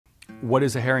What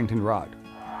is a Harrington Rod?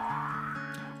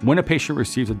 When a patient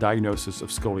receives a diagnosis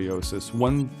of scoliosis,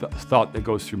 one thought that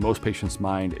goes through most patients'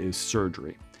 mind is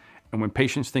surgery. And when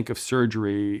patients think of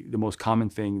surgery, the most common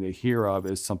thing they hear of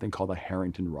is something called a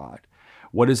Harrington Rod.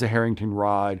 What is a Harrington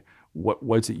Rod?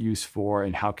 What's it used for,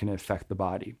 and how can it affect the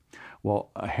body? Well,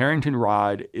 a Harrington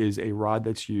Rod is a rod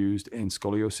that's used in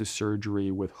scoliosis surgery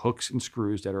with hooks and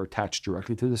screws that are attached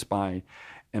directly to the spine,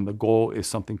 and the goal is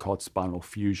something called spinal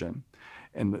fusion.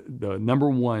 And the number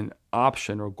one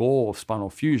option or goal of spinal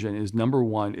fusion is, number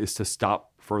one, is to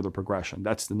stop further progression.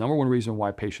 That's the number one reason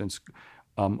why patients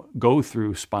go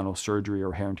through spinal surgery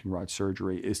or Harrington Rod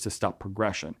surgery, is to stop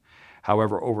progression.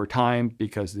 However, over time,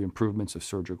 because of the improvements of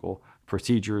surgical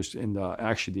procedures and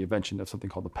actually the invention of something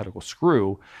called the pedicle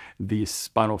screw, the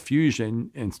spinal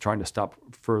fusion and trying to stop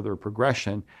further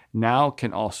progression now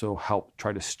can also help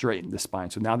try to straighten the spine.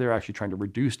 So now they're actually trying to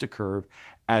reduce the curve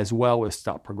as well as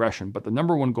stop progression. But the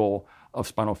number one goal of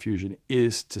spinal fusion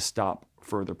is to stop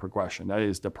further progression. That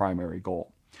is the primary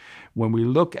goal. When we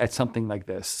look at something like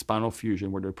this, spinal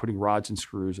fusion, where they're putting rods and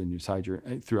screws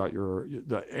throughout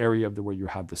the area of where you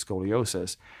have the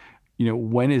scoliosis,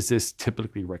 when is this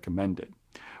typically recommended?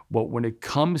 Well, when it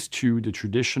comes to the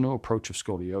traditional approach of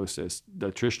scoliosis,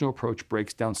 the traditional approach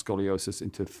breaks down scoliosis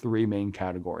into three main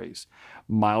categories.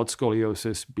 Mild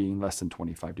scoliosis being less than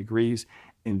 25 degrees.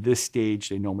 In this stage,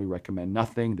 they normally recommend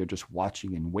nothing. They're just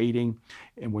watching and waiting.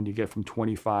 And when you get from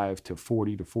 25 to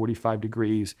 40 to 45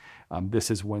 degrees, this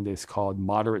is when it's called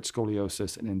moderate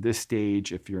scoliosis. And in this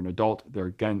stage, if you're an adult, they're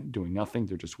again doing nothing.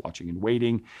 They're just watching and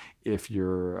waiting. If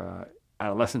you're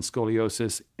adolescent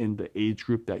scoliosis, in the age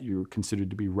group that you're considered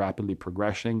to be rapidly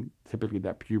progressing, typically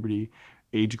that puberty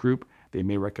age group, they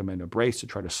may recommend a brace to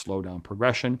try to slow down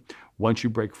progression. Once you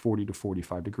break 40 to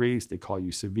 45 degrees, they call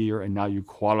you severe, and now you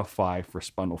qualify for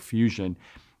spinal fusion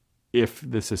if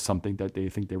this is something that they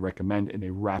think they recommend in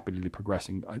a rapidly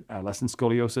progressing adolescent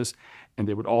scoliosis. And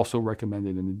they would also recommend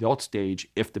it in the adult stage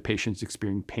if the patient's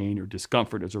experiencing pain or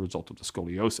discomfort as a result of the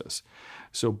scoliosis.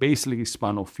 So basically,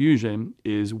 spinal fusion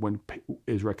is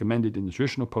recommended in the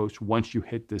traditional approach once you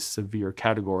hit this severe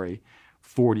category,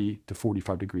 40 to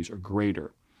 45 degrees or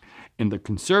greater. In the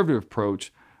conservative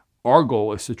approach, our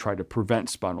goal is to try to prevent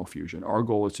spinal fusion. Our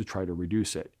goal is to try to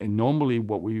reduce it. And normally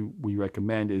what we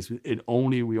recommend is we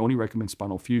only recommend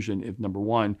spinal fusion if, number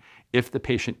one, if the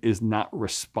patient is not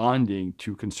responding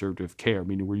to conservative care,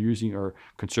 meaning we're using our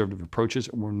conservative approaches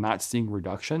and we're not seeing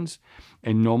reductions.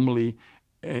 And normally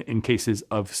in cases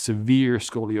of severe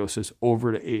scoliosis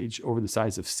over the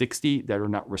size of 60 that are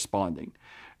not responding.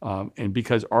 And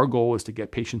because our goal is to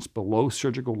get patients below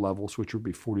surgical levels, which would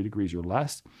be 40 degrees or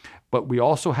less, but we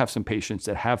also have some patients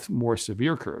that have more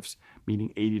severe curves,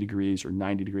 meaning 80 degrees or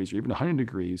 90 degrees or even 100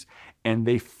 degrees, and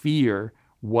they fear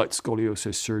what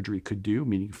scoliosis surgery could do,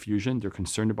 meaning fusion. They're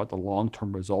concerned about the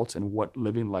long-term results and what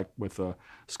living like with a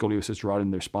scoliosis rod in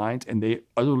their spines, and they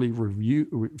utterly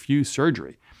refuse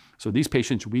surgery. So these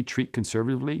patients we treat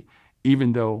conservatively,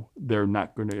 even though they're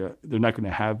not going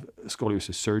to have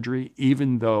scoliosis surgery,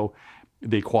 even though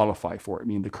they qualify for it,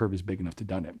 meaning the curve is big enough to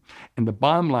done it. And the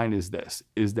bottom line is this,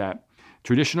 is that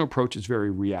traditional approach is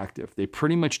very reactive. They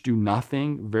pretty much do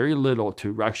nothing, very little,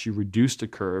 to actually reduce the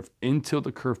curve until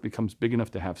the curve becomes big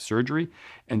enough to have surgery.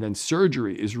 And then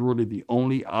surgery is really the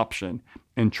only option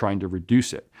in trying to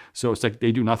reduce it. So it's like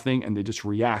they do nothing and they just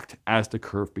react as the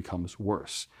curve becomes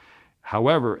worse.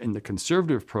 However, in the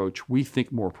conservative approach, we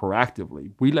think more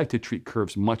proactively. We like to treat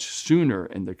curves much sooner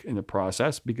in the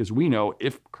process, because we know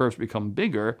if curves become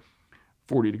bigger,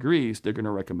 40 degrees, they're going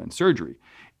to recommend surgery.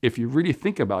 If you really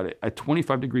think about it, at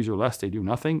 25 degrees or less, they do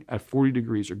nothing. At 40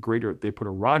 degrees or greater, they put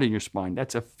a rod in your spine.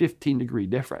 That's a 15-degree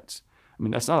difference. I mean,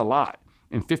 that's not a lot.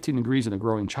 And 15 degrees in a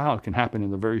growing child can happen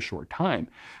in a very short time.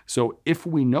 So if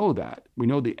we know that, we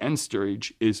know the end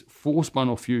stage is full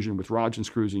spinal fusion with rods and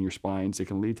screws in your spines. It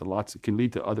can lead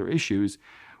to other issues.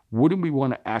 Wouldn't we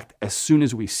want to act as soon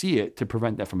as we see it to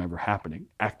prevent that from ever happening?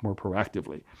 Act more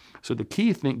proactively. So the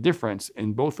key difference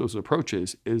in both those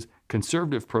approaches is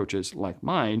conservative approaches like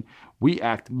mine, we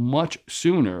act much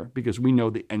sooner because we know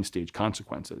the end stage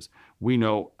consequences. We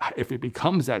know if it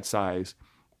becomes that size,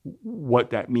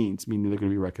 what that means, meaning they're going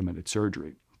to be recommended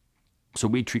surgery. So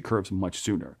we treat curves much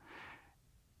sooner.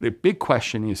 The big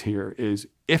question is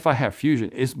if I have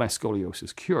fusion, is my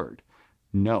scoliosis cured?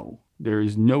 No, there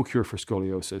is no cure for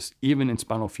scoliosis. Even in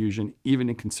spinal fusion, even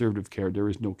in conservative care, there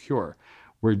is no cure.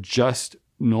 We're just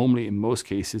normally, in most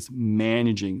cases,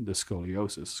 managing the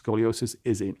scoliosis. Scoliosis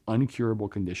is an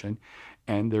uncurable condition,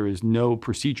 and there is no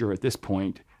procedure at this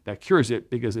point that cures it,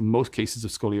 because in most cases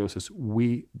of scoliosis,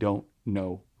 we don't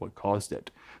know what caused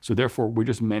it. So therefore, we're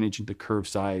just managing the curve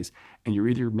size, and you're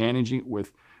either managing it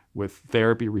with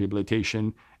therapy,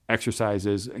 rehabilitation,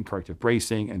 exercises, and corrective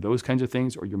bracing, and those kinds of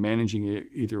things, or you're managing it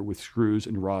either with screws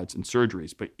and rods and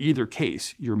surgeries. But either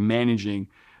case, you're managing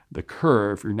the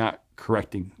curve. You're not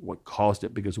correcting what caused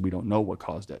it, because we don't know what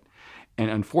caused it. And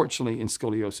unfortunately, in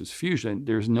scoliosis fusion,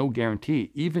 there's no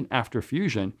guarantee, even after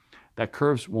fusion, that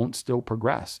curves won't still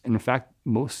progress. And in fact,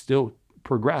 most still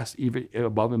progress even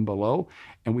above and below.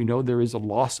 And we know there is a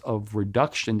loss of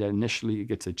reduction that initially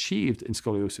gets achieved in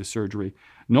scoliosis surgery,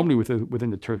 normally within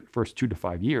the first 2 to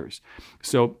 5 years.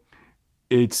 So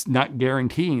it's not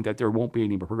guaranteeing that there won't be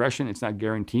any progression. It's not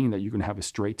guaranteeing that you're going to have a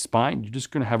straight spine. You're just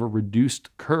going to have a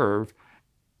reduced curve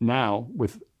now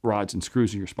with rods and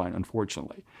screws in your spine,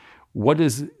 unfortunately. What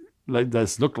does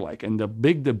this look like? And the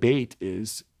big debate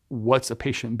is, what's a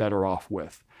patient better off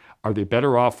with? Are they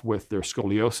better off with their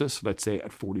scoliosis, let's say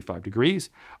at 45 degrees?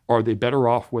 Or are they better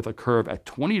off with a curve at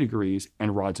 20 degrees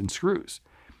and rods and screws?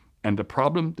 And the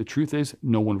problem, the truth is,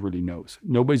 no one really knows.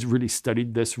 Nobody's really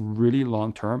studied this really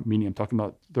long term, meaning I'm talking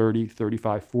about 30,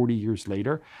 35, 40 years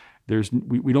later.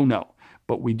 We don't know.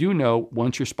 But we do know,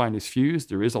 once your spine is fused,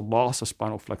 there is a loss of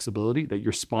spinal flexibility, that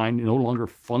your spine no longer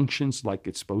functions like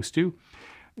it's supposed to.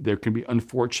 There can be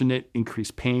unfortunate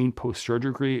increased pain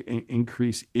post-surgery,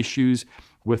 increased issues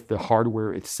with the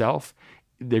hardware itself.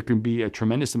 There can be a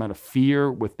tremendous amount of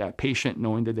fear with that patient,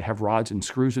 knowing that they have rods and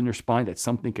screws in their spine, that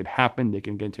something could happen. They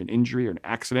can get into an injury or an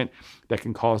accident that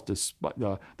can cause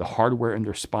the hardware in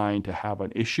their spine to have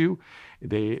an issue.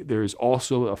 There's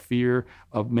also a fear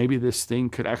of, maybe this thing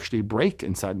could actually break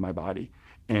inside my body.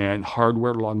 And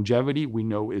hardware longevity, we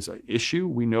know, is an issue.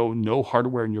 We know no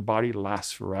hardware in your body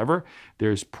lasts forever.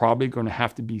 There's probably going to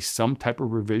have to be some type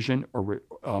of revision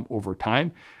over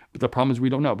time. But the problem is, we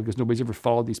don't know, because nobody's ever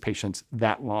followed these patients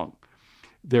that long.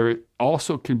 There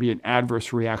also can be an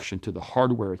adverse reaction to the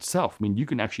hardware itself. I mean, you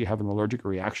can actually have an allergic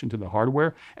reaction to the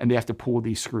hardware, and they have to pull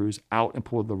these screws out and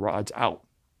pull the rods out.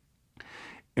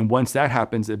 And once that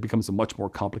happens, it becomes a much more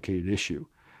complicated issue.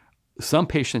 Some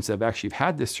patients that have actually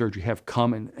had this surgery have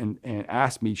come and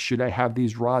asked me, should I have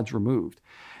these rods removed?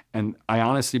 And I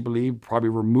honestly believe probably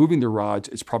removing the rods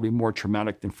is probably more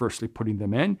traumatic than firstly putting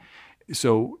them in.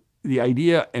 So the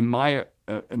idea, and my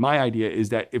idea, is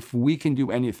that if we can do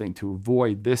anything to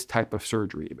avoid this type of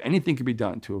surgery, if anything can be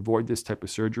done to avoid this type of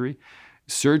surgery,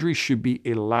 surgery should be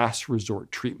a last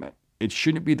resort treatment. It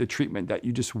shouldn't be the treatment that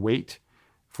you just wait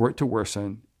for it to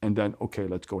worsen and then, okay,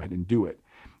 let's go ahead and do it.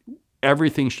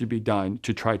 Everything should be done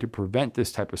to try to prevent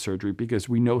this type of surgery, because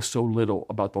we know so little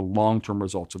about the long-term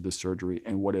results of this surgery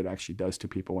and what it actually does to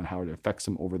people and how it affects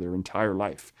them over their entire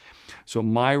life. So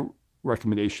my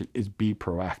recommendation is, be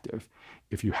proactive.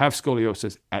 If you have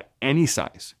scoliosis at any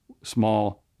size,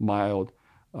 small, mild,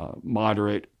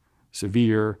 moderate,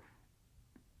 severe,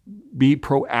 be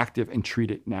proactive and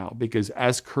treat it now, because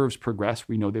as curves progress,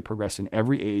 we know they progress in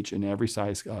every age and every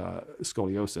size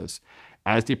scoliosis.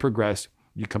 As they progress,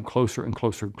 you come closer and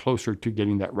closer and closer to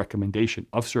getting that recommendation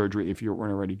of surgery if you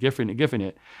weren't already given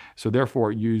it. So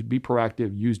therefore, be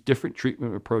proactive, use different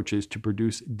treatment approaches to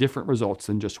produce different results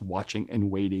than just watching and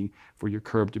waiting for your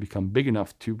curve to become big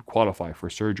enough to qualify for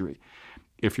surgery.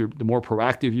 The more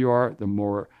proactive you are, the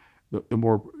more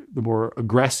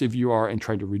aggressive you are in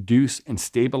trying to reduce and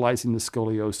stabilizing the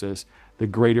scoliosis, the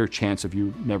greater chance of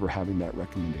you never having that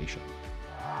recommendation.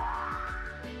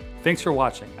 Thanks for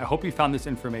watching. I hope you found this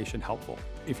information helpful.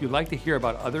 If you'd like to hear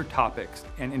about other topics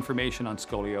and information on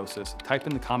scoliosis, type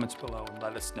in the comments below and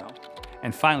let us know.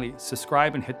 And finally,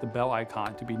 subscribe and hit the bell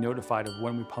icon to be notified of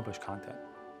when we publish content.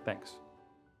 Thanks.